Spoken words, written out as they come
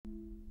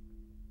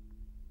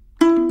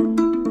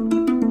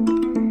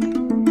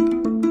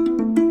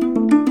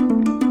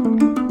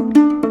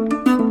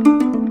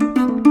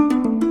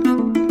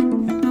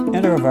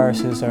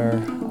Enteroviruses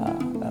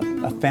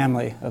are a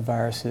family of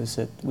viruses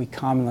that we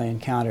commonly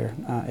encounter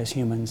as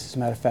humans. As a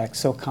matter of fact,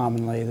 so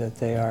commonly that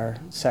they are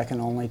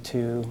second only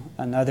to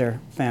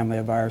another family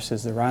of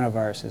viruses, the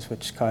rhinoviruses,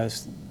 which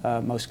cause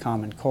most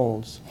common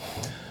colds.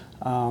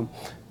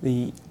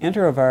 The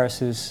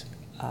enteroviruses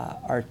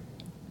are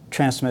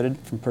transmitted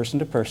from person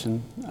to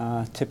person,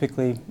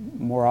 typically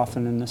more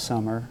often in the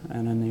summer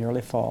and in the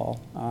early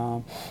fall,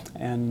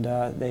 and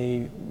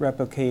they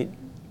replicate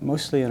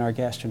mostly in our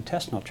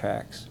gastrointestinal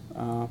tracts.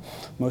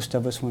 Most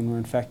of us, when we're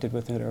infected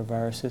with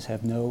enteroviruses,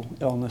 have no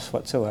illness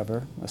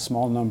whatsoever. A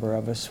small number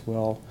of us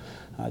will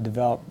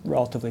develop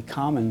relatively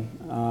common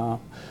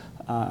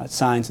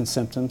signs and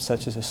symptoms,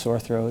 such as a sore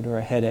throat or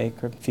a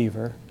headache or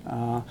fever.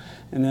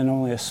 And then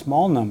only a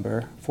small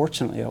number,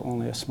 fortunately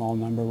only a small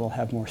number, will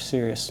have more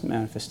serious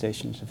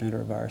manifestations of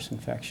enterovirus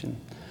infection.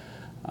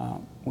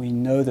 We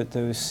know that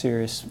those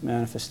serious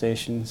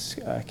manifestations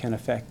can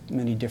affect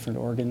many different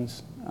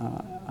organs.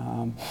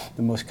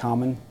 The most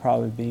common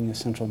probably being the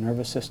central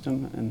nervous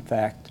system. In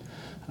fact,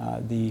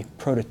 the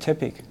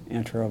prototypic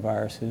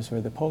enteroviruses are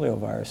the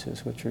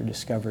polioviruses, which were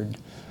discovered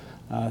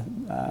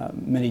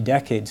many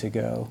decades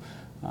ago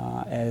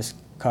as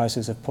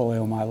causes of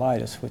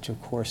poliomyelitis, which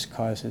of course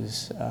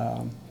causes,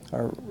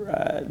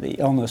 the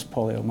illness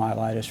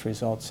poliomyelitis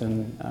results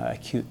in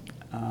acute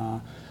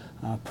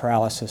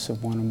paralysis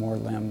of one or more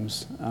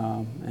limbs,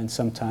 and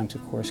sometimes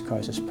of course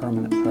causes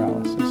permanent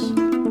paralysis.